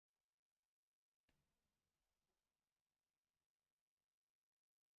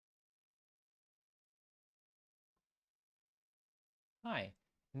Hi,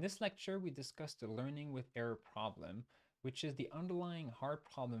 in this lecture we discussed the learning with error problem, which is the underlying hard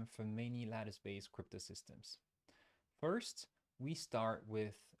problem for many lattice-based crypto systems. First, we start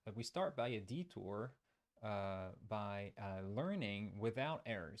by a detour by learning without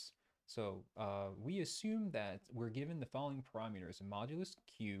errors. So we assume that we're given the following parameters: a modulus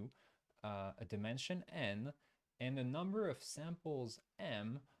q, a dimension n, and a number of samples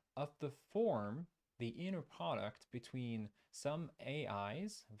m of the form the inner product between some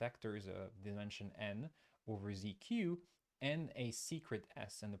ai's, vectors of dimension n, over zq, and a secret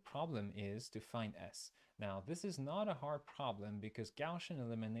s. And the problem is to find s. Now, this is not a hard problem because Gaussian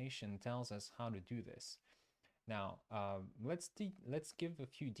elimination tells us how to do this. Now, let's give a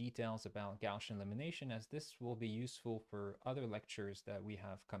few details about Gaussian elimination, as this will be useful for other lectures that we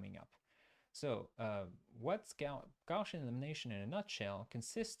have coming up. So, what's Gaussian elimination in a nutshell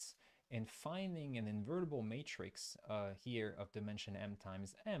consists in finding an invertible matrix here of dimension m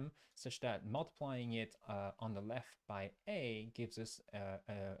times m, such that multiplying it on the left by a gives us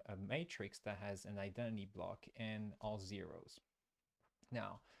a matrix that has an identity block and all zeros.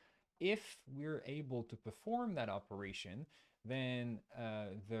 Now, if we're able to perform that operation, then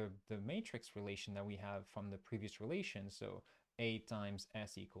the matrix relation that we have from the previous relation, so a times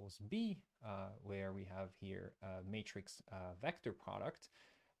s equals b, where we have here matrix vector product,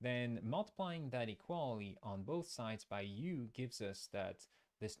 then multiplying that equality on both sides by u gives us that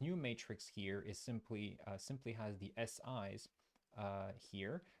this new matrix here is simply has the si's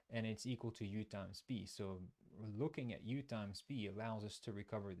here, and it's equal to u times b. So looking at u times b allows us to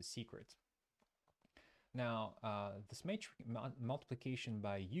recover the secret. Now, this matrix multiplication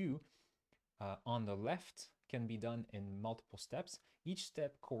by u on the left can be done in multiple steps, each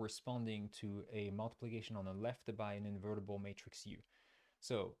step corresponding to a multiplication on the left by an invertible matrix u.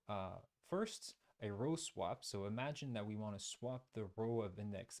 So first, a row swap. So imagine that we want to swap the row of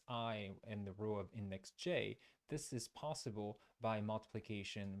index I and the row of index j. This is possible by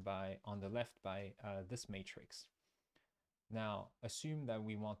multiplication by on the left by this matrix. Now, assume that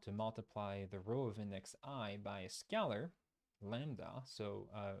we want to multiply the row of index I by a scalar, lambda. So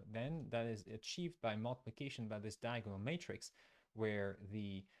then that is achieved by multiplication by this diagonal matrix, where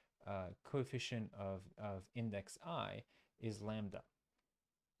the coefficient of index I is lambda.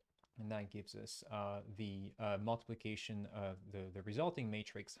 And that gives us the multiplication of the resulting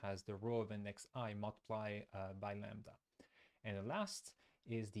matrix has the row of index I multiplied by lambda. And the last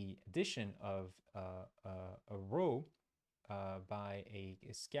is the addition of a row by a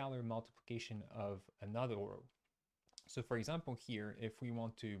scalar multiplication of another row. So for example here, if we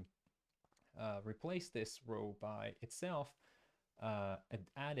want to replace this row by itself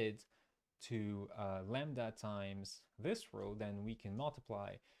added to lambda times this row, then we can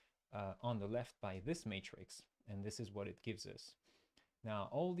multiply on the left by this matrix, and this is what it gives us. Now,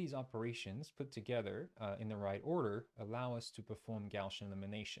 all these operations put together in the right order allow us to perform Gaussian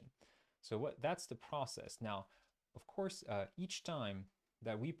elimination. So that's the process. Now, of course, each time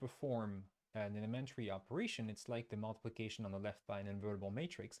that we perform an elementary operation, it's like the multiplication on the left by an invertible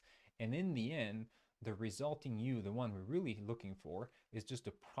matrix. And in the end, the resulting u, the one we're really looking for, is just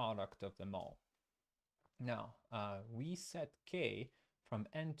a product of them all. Now, we set k from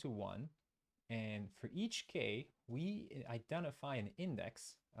n to 1, and for each k, we identify an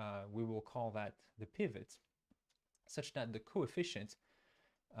index. We will call that the pivot, such that the coefficient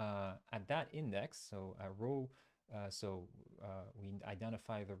at that index, so a row, we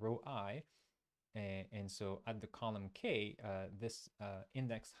identify the row I, and so at the column k, this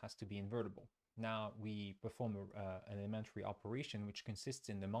index has to be invertible. Now we perform an elementary operation which consists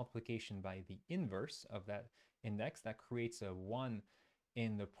in the multiplication by the inverse of that index that creates a 1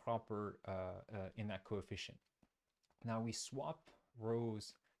 in the proper in that coefficient. Now we swap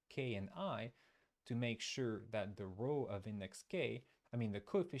rows k and I to make sure that the row of index k, the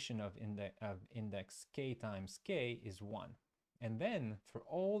coefficient of index k times k is 1. And then for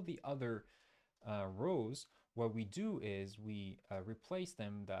all the other rows, what we do is we replace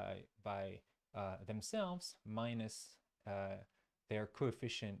them by themselves minus their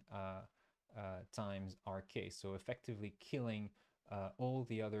coefficient times rk. So effectively killing all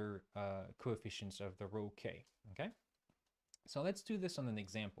the other coefficients of the row k, okay? So let's do this on an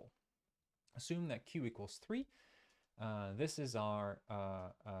example. Assume that q equals 3. This is our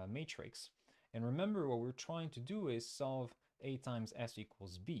matrix. And remember, what we're trying to do is solve a times s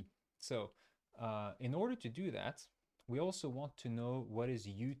equals b. So in order to do that, we also want to know what is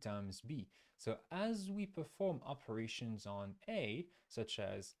u times b. So as we perform operations on a, such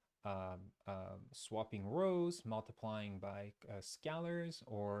as swapping rows, multiplying by scalars,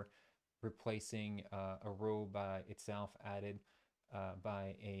 or replacing a row by itself added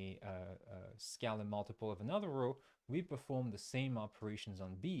by a scalar multiple of another row, we perform the same operations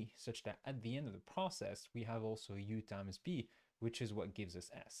on B, such that at the end of the process, we have also U times B, which is what gives us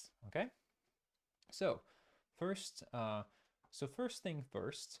S, okay? So first thing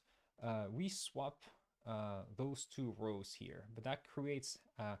first, we swap those two rows here, but that creates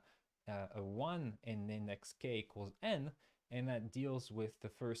a 1 in index k equals n, and that deals with the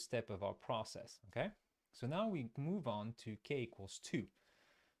first step of our process, okay? So now we move on to k equals 2.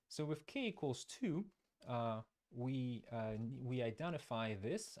 So with k equals 2, we identify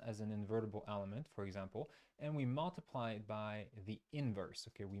this as an invertible element, for example, and we multiply it by the inverse.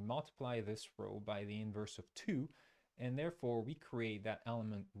 Okay, we multiply this row by the inverse of 2, and therefore we create that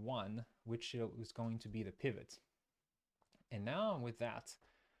element 1, which is going to be the pivot. And now with that,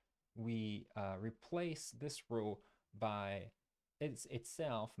 we replace this row by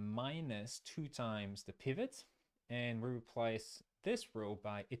itself minus 2 times the pivot, and we replace this row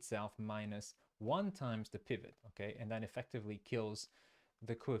by itself minus 1 times the pivot, okay? And that effectively kills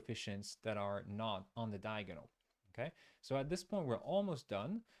the coefficients that are not on the diagonal, okay? So at this point, we're almost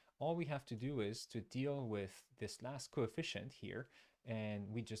done. All we have to do is to deal with this last coefficient here, and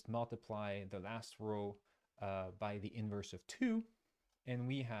we just multiply the last row by the inverse of 2, and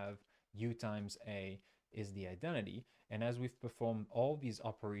we have U times A is the identity. And as we've performed all these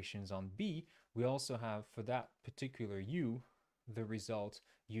operations on B, we also have for that particular U the result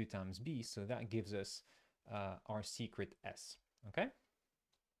U times B. So that gives us our secret S, okay?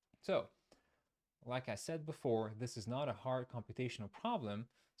 So like I said before, this is not a hard computational problem.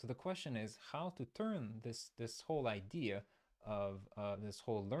 So the question is how to turn this whole idea of this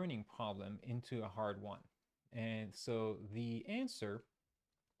whole learning problem into a hard one. And so the answer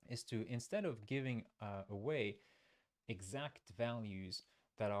is to, instead of giving away exact values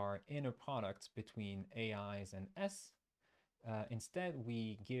that are inner products between AIs and S, instead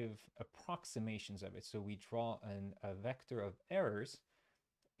we give approximations of it. So we draw a vector of errors,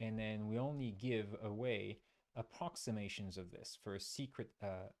 and then we only give away approximations of this for a secret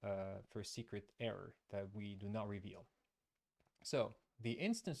error that we do not reveal. So the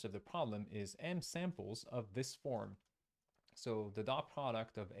instance of the problem is M samples of this form. So the dot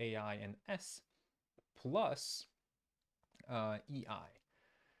product of AI and S plus EI,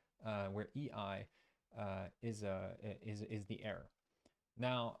 where EI is the error.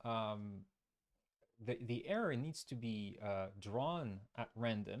 Now, the error needs to be drawn at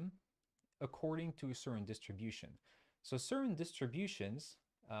random according to a certain distribution. So certain distributions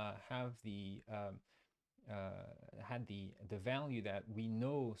have had the value that we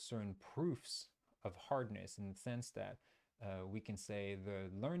know certain proofs of hardness, in the sense that we can say the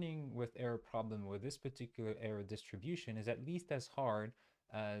learning with error problem with this particular error distribution is at least as hard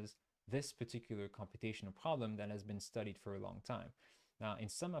as this particular computational problem that has been studied for a long time. Now, in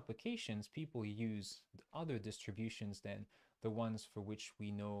some applications, people use other distributions than the ones for which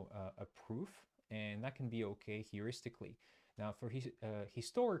we know a proof, and that can be okay heuristically. Now, for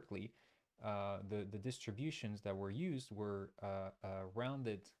historically, the distributions that were used were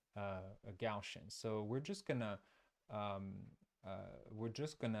rounded Gaussian. So we're just gonna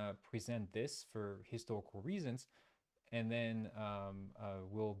present this for historical reasons, and then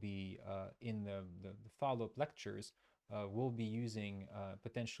we'll be in the follow-up lectures, we'll be using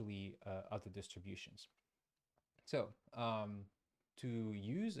potentially other distributions. So to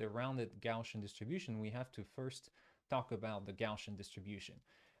use a rounded Gaussian distribution, we have to first talk about the Gaussian distribution.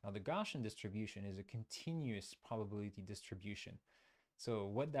 Now, the Gaussian distribution is a continuous probability distribution. So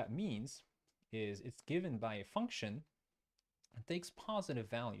what that means is it's given by a function that takes positive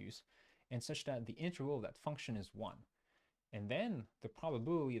values, and such that the integral of that function is 1. And then the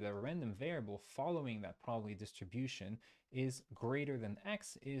probability that a random variable following that probability distribution is greater than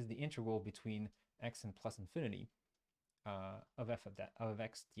x is the integral between x and plus infinity of f of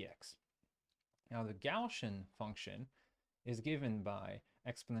x dx. Now, the Gaussian function is given by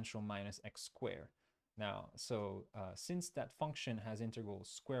exponential minus x squared. Now, so since that function has integral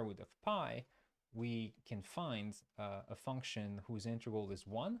square root of pi, we can find a function whose integral is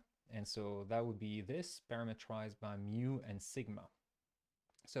 1. And so that would be this parameterized by mu and sigma.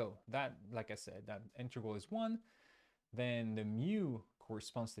 So that, like I said, that integral is 1. Then the mu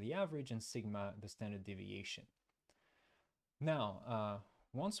corresponds to the average, and sigma the standard deviation. Now,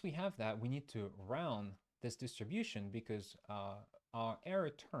 once we have that, we need to round this distribution, because our error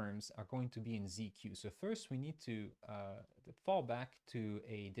terms are going to be in ZQ. So first we need to fall back to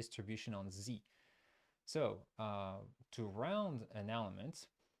a distribution on Z. So to round an element,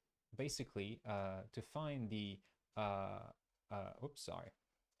 basically to find the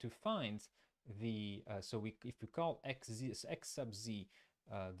to find the if we call x sub z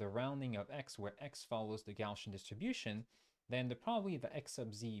the rounding of x, where x follows the Gaussian distribution, then the probability that x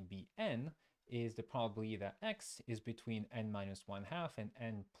sub z be n is the probability that x is between n minus 1/2 and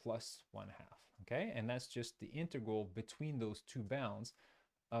n plus 1/2. Okay, and that's just the integral between those two bounds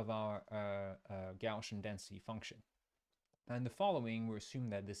of our Gaussian density function. And the following, we assume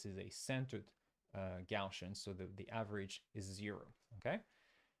that this is a centered Gaussian, so the average is 0. Okay.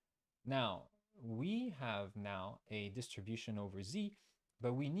 Now we have now a distribution over z,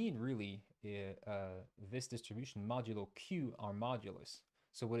 but we need really this distribution modulo q, our modulus.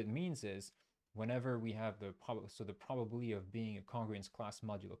 So what it means is, whenever we have the probability of being a congruence class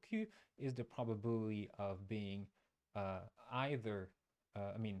modulo q is the probability of being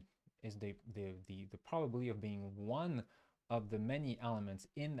is the probability of being one of the many elements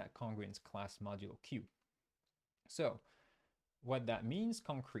in that congruence class modulo q. So what that means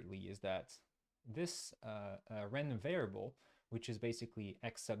concretely is that this random variable, which is basically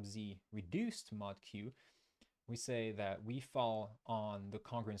x sub z reduced mod q, we say that we fall on the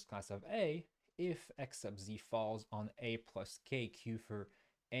congruence class of A if x sub z falls on A plus kq for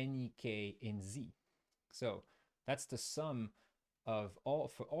any k in z. So that's the sum of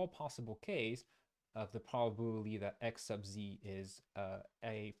for all possible k's of the probability that x sub z is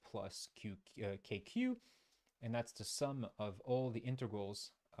A plus kq, and that's the sum of all the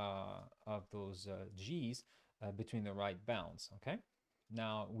integrals of those g's between the right bounds. Okay.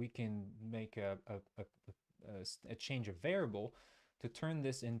 Now we can make a change of variable to turn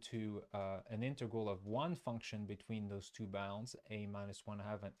this into an integral of one function between those two bounds, a minus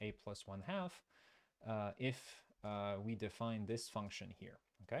 1/2 and a plus 1/2, if we define this function here.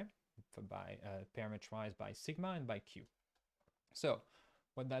 Okay, by parameterized by sigma and by q. So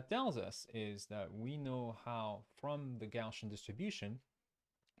what that tells us is that we know how, from the Gaussian distribution,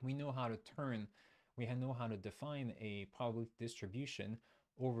 we know how to define a probability distribution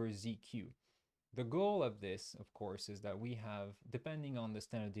over zq. The goal of this, of course, is that we have, depending on the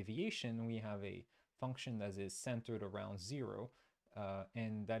standard deviation, we have a function that is centered around 0,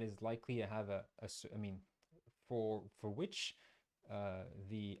 and that is likely to have for which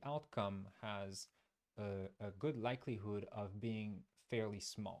the outcome has a good likelihood of being fairly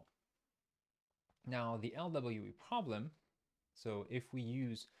small. Now, the LWE problem, so if we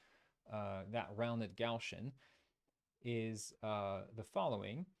use that rounded Gaussian, is the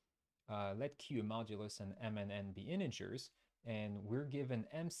following. Let q a modulus and m and n be integers, and we're given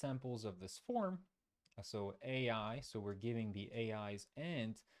m samples of this form, so ai, so we're giving the ai's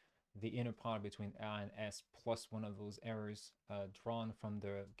and the inner product between a and s plus one of those errors drawn from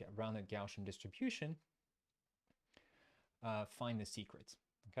the rounded Gaussian distribution. Find the secret.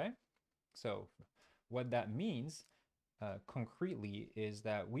 Okay, so what that means concretely is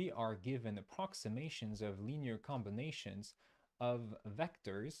that we are given approximations of linear combinations of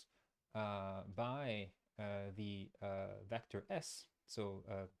vectors by the vector s, so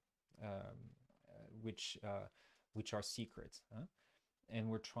which are secrets, and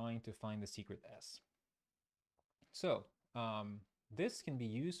we're trying to find the secret s. So this can be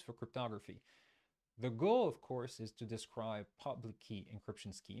used for cryptography. The goal, of course, is to describe public key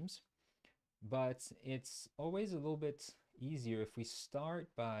encryption schemes, but it's always a little bit easier if we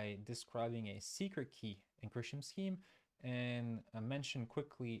start by describing a secret key encryption scheme and mention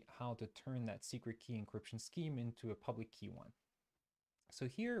quickly how to turn that secret key encryption scheme into a public key one. So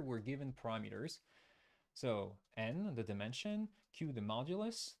here we're given parameters. So n, the dimension, q, the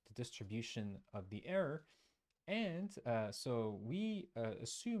modulus, the distribution of the error, and so we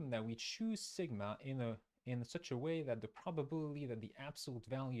assume that we choose sigma in such a way that the probability that the absolute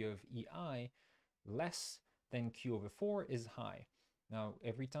value of ei less than q over 4 is high. Now,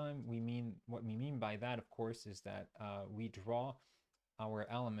 every time what we mean by that, of course, is that we draw our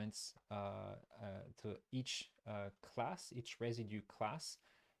elements to each class, each residue class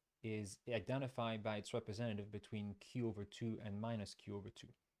is identified by its representative between q over 2 and minus q over 2.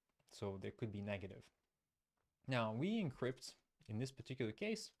 So there could be negative. Now, we encrypt, in this particular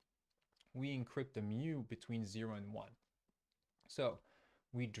case, we encrypt the mu between 0 and 1. So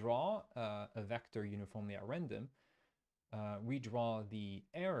we draw a vector uniformly at random. We draw the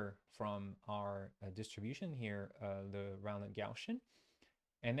error from our distribution here, the rounded Gaussian,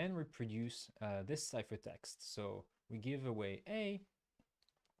 and then we produce this ciphertext. So we give away A,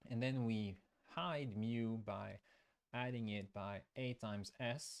 and then we hide mu by adding it by A times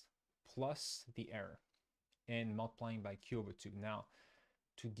S plus the error and multiplying by q over 2. Now,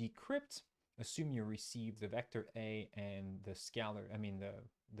 to decrypt, assume you receive the vector A and the scalar,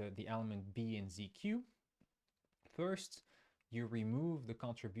 the element B in ZQ. First, you remove the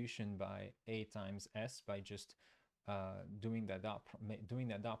contribution by A times S by just doing that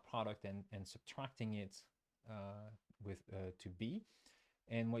dot product and subtracting it with to B.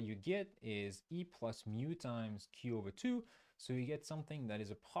 And what you get is E plus mu times Q over 2. So you get something that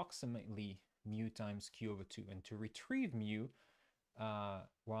is approximately mu times Q over 2. And to retrieve mu,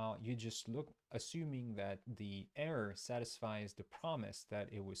 well, you just look, assuming that the error satisfies the promise that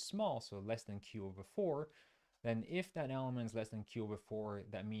it was small, so less than Q over 4, then if that element is less than Q over 4,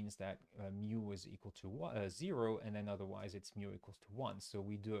 that means that mu was equal to 0, and then otherwise it's mu equals to 1. So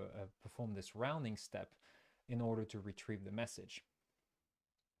we do perform this rounding step in order to retrieve the message.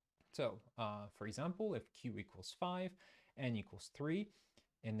 So, for example, if Q equals 5, N equals 3,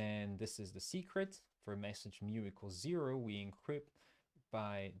 and then this is the secret, for message mu equals 0, we encrypt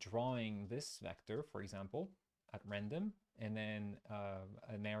by drawing this vector, for example, at random, and then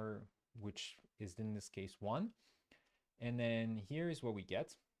an error, which is in this case 1. And then here is what we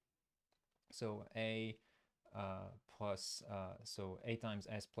get. So A plus, so A times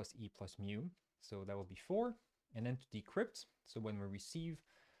S plus E plus mu, so that will be 4. And then to decrypt, so when we receive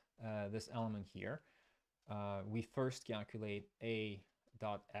this element here, we first calculate A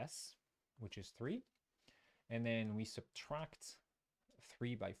dot S, which is 3, and then we subtract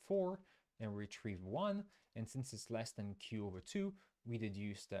 3 by 4 and retrieve 1, and since it's less than Q over 2, we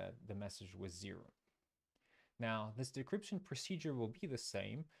deduce that the message was 0. Now, this decryption procedure will be the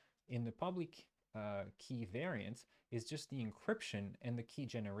same. In the public key variant, is just the encryption and the key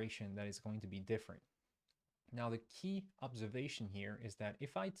generation that is going to be different. Now, the key observation here is that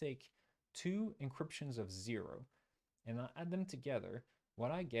if I take two encryptions of 0 and I add them together,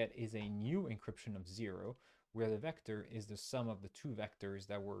 what I get is a new encryption of 0, where the vector is the sum of the two vectors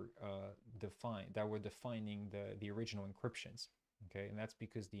that were defining the original encryptions. Okay, and that's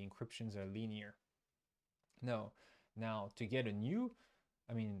because the encryptions are linear. No, now to get a new,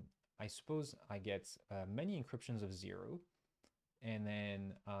 I suppose I get many encryptions of 0, and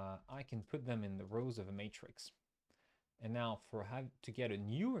then I can put them in the rows of a matrix. And now to get a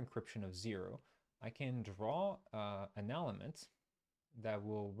new encryption of 0, I can draw an element that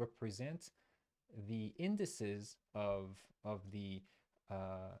will represent the indices of the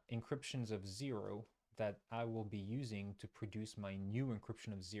encryptions of 0 that I will be using to produce my new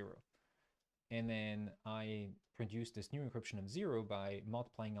encryption of 0. And then I produce this new encryption of 0 by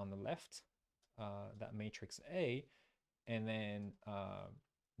multiplying on the left that matrix A, and then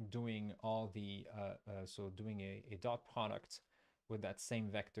doing all the, so doing a dot product with that same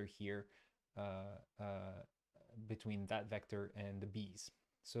vector here between that vector and the B's.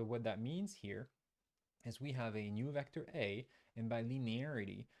 So what that means here is we have a new vector A, and by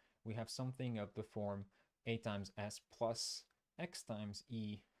linearity, we have something of the form A times S plus X times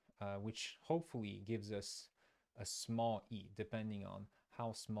E, which hopefully gives us a small e, depending on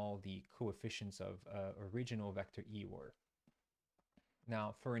how small the coefficients of original vector E were.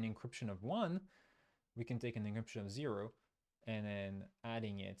 Now, for an encryption of 1, we can take an encryption of 0 and then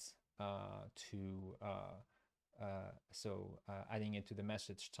adding it adding it to the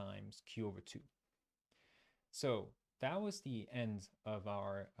message times Q over 2. So that was the end of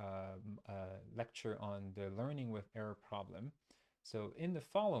our lecture on the learning with error problem. So in the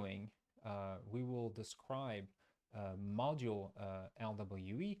following, we will describe module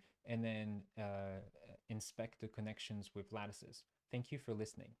LWE and then inspect the connections with lattices. Thank you for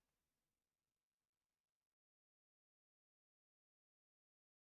listening.